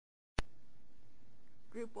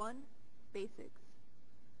Group 1, Basics.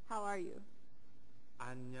 How are you?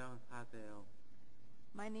 안녕하세요.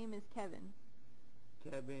 My name is Kevin.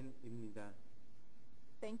 케빈입니다.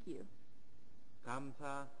 Thank you.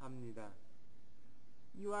 감사합니다.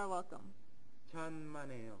 You are welcome.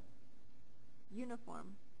 천만에요.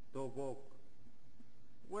 Uniform. 도복,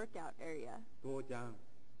 Workout area. 도장,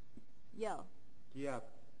 Yell. 기합,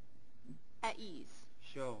 At ease.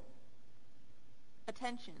 쇼,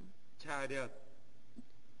 Attention. 차렷,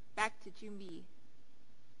 Back to 준비.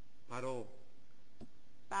 바로,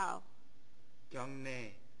 Bow.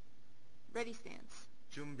 경례, Ready stance.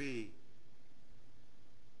 준비,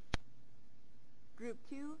 Group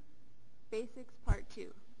 2, Basics Part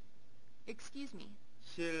 2. Excuse me.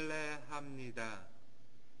 실례합니다.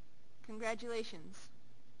 Congratulations.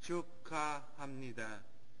 축하합니다.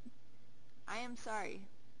 I am sorry.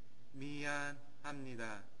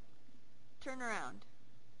 미안합니다. Turn around.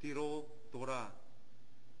 뒤로 돌아.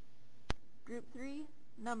 Group 3,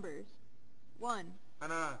 Numbers. 1,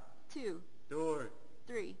 하나, 2, 둘,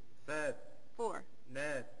 3, 셋, 4,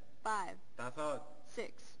 넷, 5, 다섯,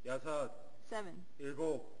 6, 여섯, 7,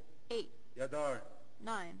 일곱, 8, 여덟,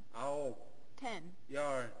 9, 아홉, 10,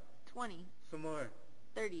 열, 20, 스물,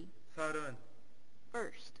 30, 서른,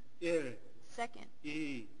 first, 일, second,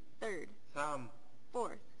 이, third, 삼,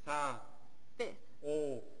 fourth, 사, fifth,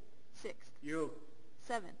 오, sixth, 육,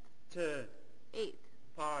 seventh, 칠, eighth,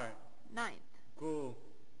 팔, ninth, 구,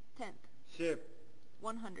 10th, 십,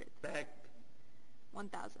 100th, 백,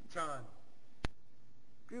 1000th. 천,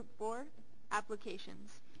 Group 4,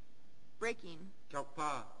 Applications. Breaking,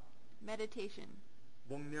 격파, Meditation,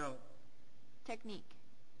 목력, Technique,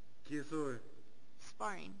 기술,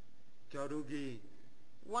 Sparring, 겨루기,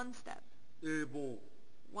 One Step, 일보,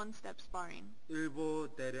 One Step Sparring,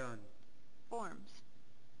 일보 대련, Forms,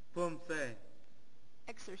 폼세,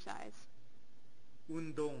 Exercise.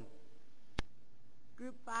 운동,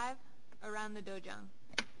 Group 5, Around the Dojang.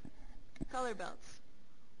 Color Belts,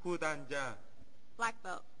 후단자, Black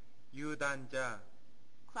Belt, 유단자,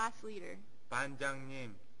 Class Leader,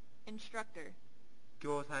 반장님, Instructor,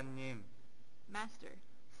 교사님, Master,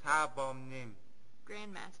 사범님,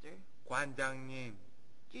 Grandmaster, 관장님,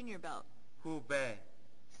 Junior Belt, 후배,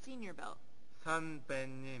 Senior Belt.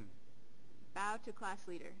 선배님, Bow to Class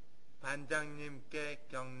Leader, 반장님께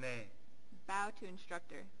경례, Bow to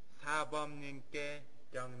Instructor. 사범님께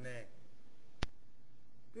경례.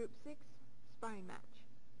 Group 6, Sparring Match.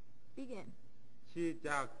 Begin.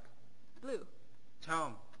 시작. Blue,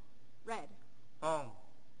 청, Red, 홍,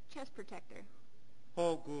 Chest Protector,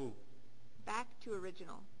 호구, Back to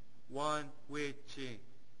Original, 원, 위치,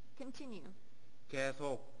 Continue,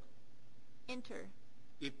 계속, Enter,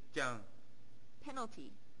 입장,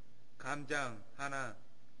 Penalty, 감장 하나,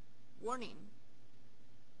 Warning,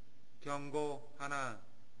 경고 하나,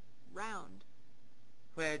 Round,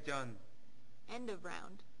 회전, End of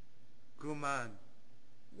Round, 그만,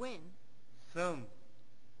 Win, 승,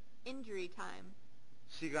 Injury Time,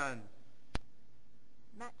 시간,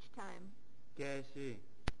 Match Time. 개시,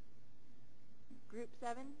 Group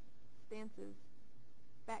 7, Stances,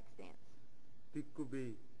 Back Stance,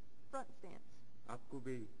 뒷굽이, Front Stance,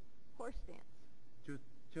 앞굽이, Horse Stance,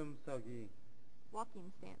 주춤서기,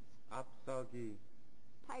 Walking Stance, 앞서기,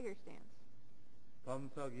 Tiger Stance,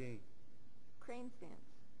 범서기, Crane Stance,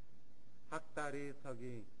 학다리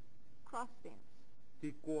서기, Cross Stance.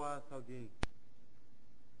 뒷고아 서기,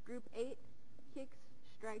 Group 8, Kicks,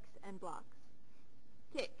 Strikes, and Blocks.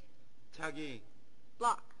 Kick, 차기,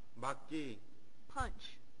 Block, 맞기,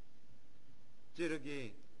 Punch,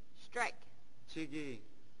 찌르기, Strike, 치기,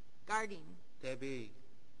 Guarding, 대비,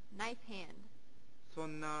 Knife Hand,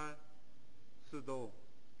 손날, 수도,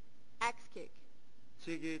 Axe Kick,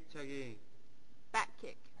 치기차기, Back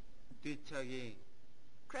Kick, 뒤차기,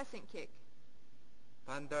 Crescent Kick,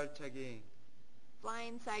 반달차기,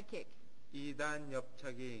 Flying Side Kick, 2단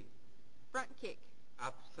옆차기, Front Kick,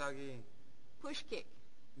 앞사기, Push Kick,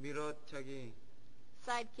 밀어차기,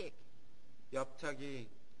 Side Kick, 옆차기,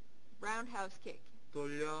 Roundhouse Kick,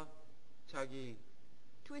 돌려차기,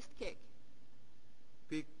 Twist Kick.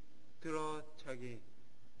 비틀어차기,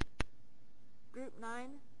 Group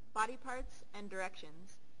 9, Body Parts and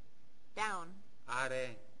Directions. Down,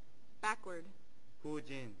 아래, Backward,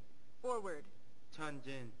 후진, Forward,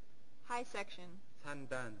 천진, High Section,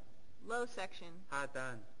 산단, Low Section,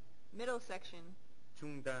 하단, Middle Section,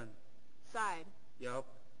 중단, Side, 옆,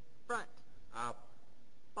 Front, 앞,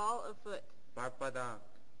 Ball of Foot, 발바닥,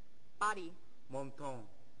 Body, 몸통,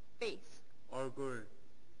 Face, 얼굴,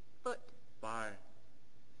 Foot, 발,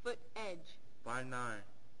 Foot Edge, 발날,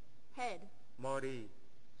 Head, 머리,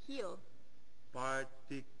 Heel, 발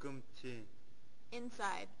뒤꿈치,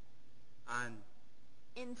 inside, 안,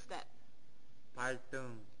 instep,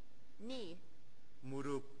 발등, knee,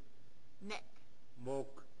 무릎, neck,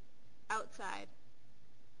 목, outside,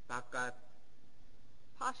 바깥,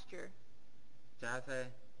 posture,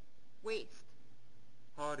 자세, waist,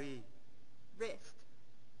 허리, wrist,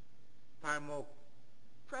 발목,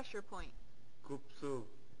 pressure point, 급수,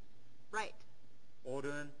 right,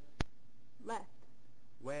 오른, left,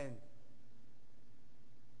 왼,